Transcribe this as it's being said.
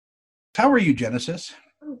How are you, Genesis?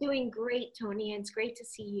 I'm doing great, Tony, and it's great to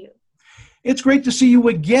see you. It's great to see you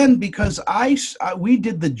again because we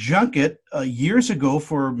did the junket years ago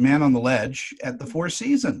for Man on the Ledge at the Four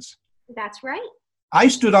Seasons. That's right. I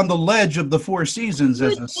stood on the ledge of the Four Seasons You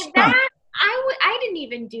as a did stunt. that? I didn't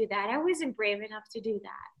even do that. I wasn't brave enough to do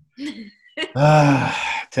that.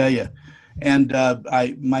 Tell you. And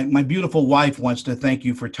my beautiful wife wants to thank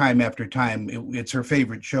you for Time After Time. It's her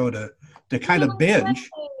favorite show to kind No of binge.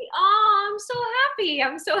 way. Oh, I'm so happy.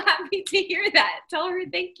 I'm so happy to hear that. Tell her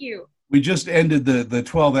thank you. We just ended the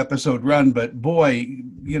 12 episode run, but boy,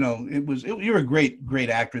 you're a great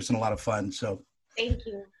actress and a lot of fun. So Thank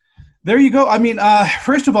you. there you go. I mean,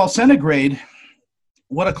 first of all, Centigrade,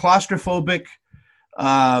 what a claustrophobic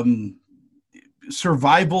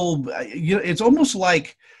survival. It's almost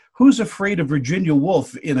like Who's Afraid of Virginia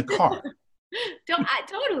Woolf in a car.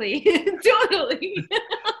 Totally. Totally.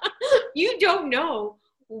 You don't know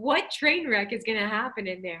what train wreck is going to happen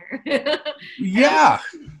in there. Yeah.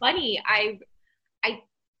 Funny. I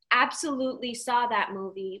absolutely saw that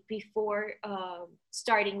movie before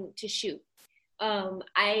starting to shoot.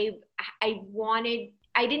 I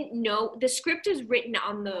didn't know the script was written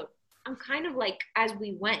I'm kind of like as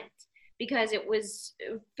we went because it was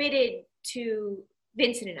fitted to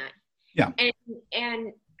Vincent and I. Yeah.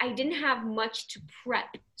 And I didn't have much to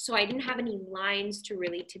prep, so I didn't have any lines to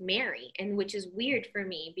marry, and which is weird for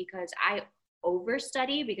me because I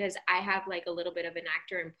overstudy because I have like a little bit of an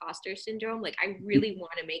actor imposter syndrome. Like I really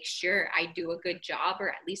want to make sure I do a good job, or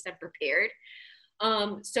at least I'm prepared.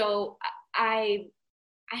 So I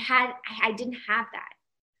didn't have that.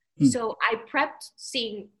 So I prepped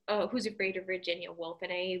seeing Who's Afraid of Virginia Woolf,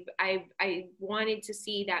 and I wanted to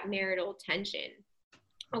see that marital tension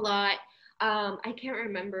a lot. I can't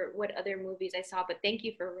remember what other movies I saw, but thank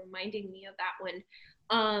you for reminding me of that one.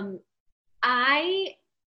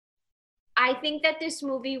 I think that this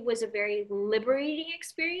movie was a very liberating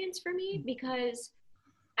experience for me because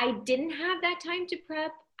I didn't have that time to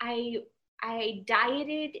prep. I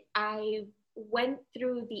dieted. I went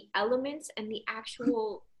through the elements and the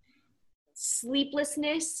actual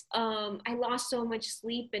sleeplessness. I lost so much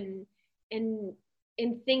sleep in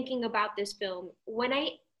thinking about this film. When I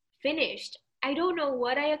finished, I don't know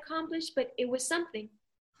what I accomplished, but it was something.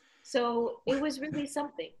 So it was really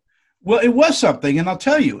something. Well, it was something, and I'll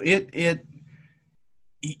tell you, it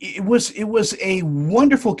was a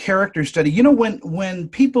wonderful character study. You know, when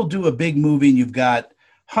people do a big movie and you've got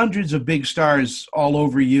hundreds of big stars all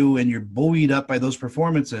over you and you're buoyed up by those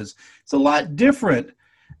performances, it's a lot different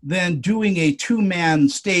than doing a two-man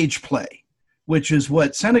stage play, which is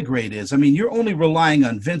what Centigrade is. I mean, you're only relying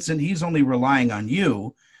on Vincent. He's only relying on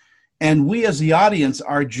you. And we as the audience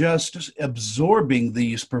are just absorbing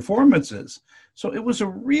these performances. So it was a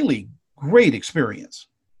really great experience.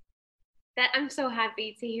 That I'm so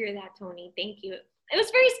happy to hear that, Tony. Thank you. It was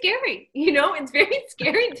very scary. You know, it's very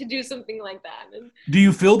scary to do something like that. Do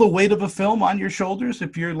you feel the weight of a film on your shoulders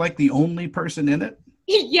if you're like the only person in it?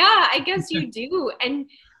 Yeah, I guess you do. And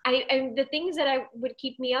the things that I would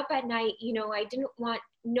keep me up at night, you know, I didn't want,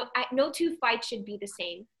 no two fights should be the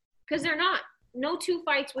same because they're not. No two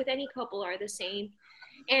fights with any couple are the same.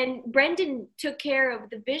 And Brendan took care of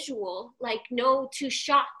the visual, like no two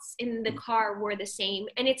shots in the car were the same.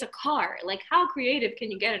 And it's a car. Like how creative can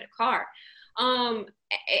you get in a car? And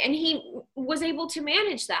he was able to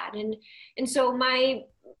manage that. And so my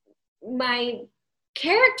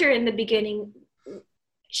character in the beginning,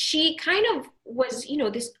 she kind of was, you know,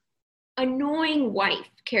 this annoying wife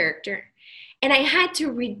character. And I had to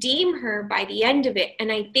redeem her by the end of it. And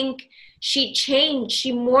I think she changed.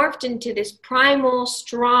 She morphed into this primal,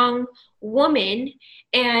 strong woman.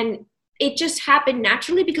 And it just happened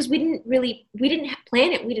naturally because we didn't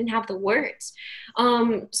plan it. We didn't have the words.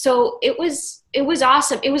 So it was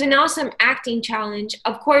awesome. It was an awesome acting challenge.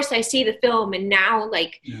 Of course, I see the film, and now,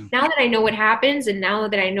 now that I know what happens, and now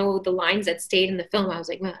that I know the lines that stayed in the film, I was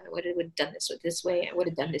like, well, I would have done this way. I would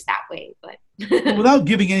have done this that way. But without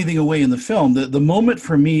giving anything away in the film, the moment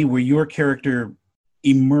for me where your character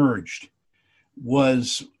emerged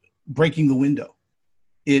was breaking the window.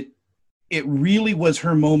 It really was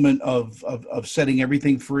her moment of setting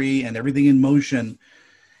everything free and everything in motion.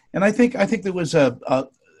 And I think there was a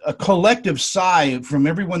collective sigh from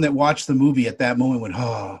everyone that watched the movie at that moment when,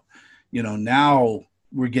 now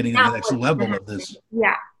we're getting to the next level of this.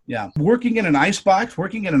 Yeah. Yeah. Working in an icebox,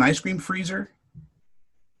 working in an ice cream freezer.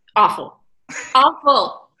 Awful.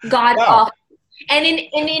 God, wow. Awful. And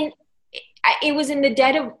it was in the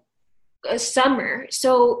dead of summer.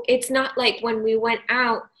 So it's not like when we went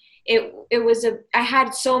out, I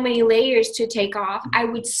had so many layers to take off. I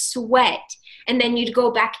would sweat, and then you'd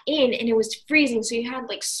go back in and it was freezing. So you had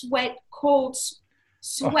like cold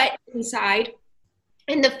sweat inside.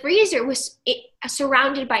 And the freezer was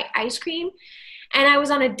surrounded by ice cream. And I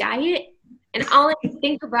was on a diet, and all I could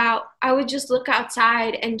think about, I would just look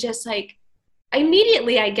outside and just like,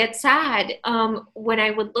 immediately I get sad when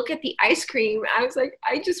I would look at the ice cream. I was like,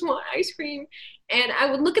 I just want ice cream. And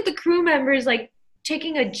I would look at the crew members like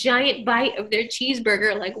taking a giant bite of their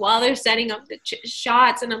cheeseburger, like while they're setting up the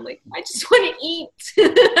shots. And I'm like, I just want to eat.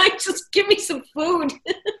 I just give me some food.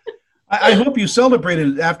 I hope you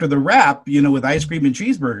celebrated after the wrap, with ice cream and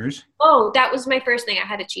cheeseburgers. Oh, that was my first thing. I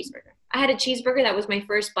had a cheeseburger. That was my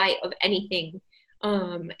first bite of anything.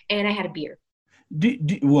 And I had a beer.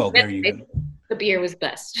 Well, there you go. The beer was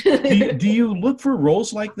best. do you look for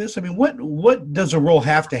roles like this? I mean, what does a role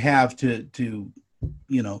have to to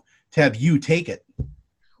have you take it?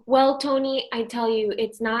 Well, Tony, I tell you,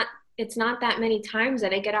 it's not that many times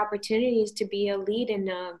that I get opportunities to be a lead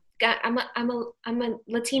in I'm a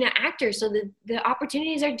Latina actor, so the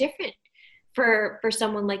opportunities are different for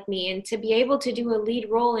someone like me, and to be able to do a lead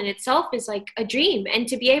role in itself is like a dream, and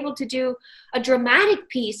to be able to do a dramatic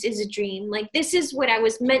piece is a dream. Like, this is what I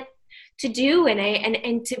was meant to do,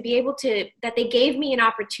 and to be able to, that they gave me an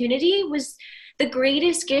opportunity was the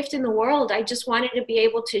greatest gift in the world. I just wanted to be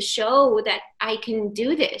able to show that I can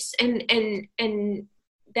do this, and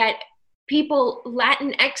that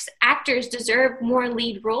Latinx actors deserve more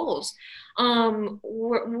lead roles.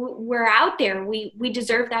 We're out there. We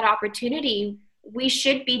deserve that opportunity. We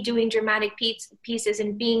should be doing dramatic pieces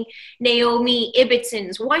and being Naomi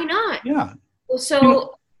Ibbitsons. Why not? Yeah.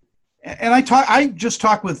 So. And I just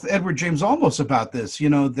talked with Edward James Olmos about this, we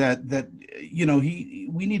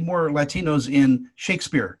need more Latinos in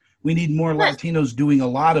Shakespeare. We need more Latinos doing a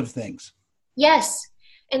lot of things. Yes.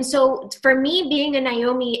 And so for me, being a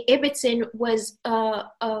Naomi Ibbitson was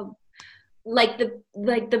like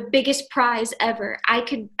the biggest prize ever.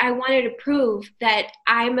 I wanted to prove that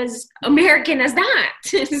I'm as American as that.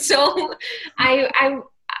 So I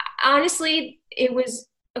honestly, it was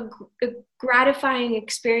a gratifying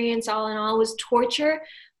experience. All in all, it was torture,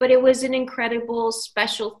 but it was an incredible,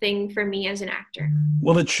 special thing for me as an actor.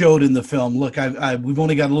 Well, it showed in the film. Look, we've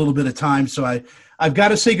only got a little bit of time, so I've got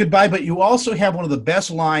to say goodbye. But you also have one of the best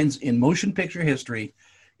lines in motion picture history,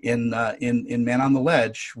 in Man on the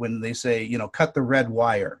Ledge, when they say, cut the red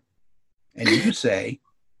wire, and you say,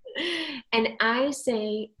 and I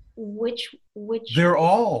say, which they're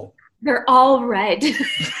all red.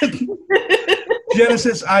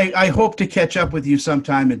 Genesis, I hope to catch up with you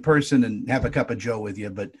sometime in person and have a cup of joe with you,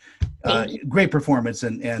 but great performance,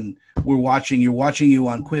 and you're watching you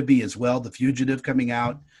on Quibi as well, The Fugitive coming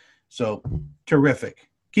out, so terrific.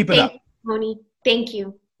 Keep it up. Tony. Thank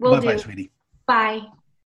you. Bye-bye, sweetie. Bye.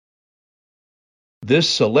 This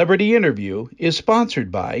celebrity interview is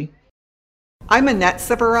sponsored by... I'm Annette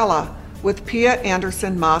Civarella with Pia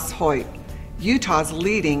Anderson Moss Hoyt, Utah's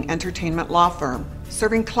leading entertainment law firm,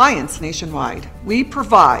 serving clients nationwide. We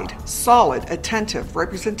provide solid, attentive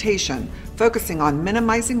representation focusing on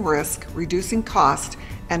minimizing risk, reducing cost,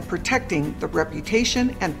 and protecting the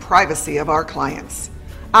reputation and privacy of our clients.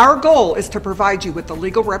 Our goal is to provide you with the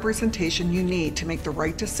legal representation you need to make the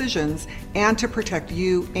right decisions and to protect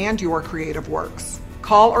you and your creative works.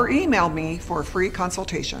 Call or email me for a free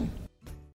consultation.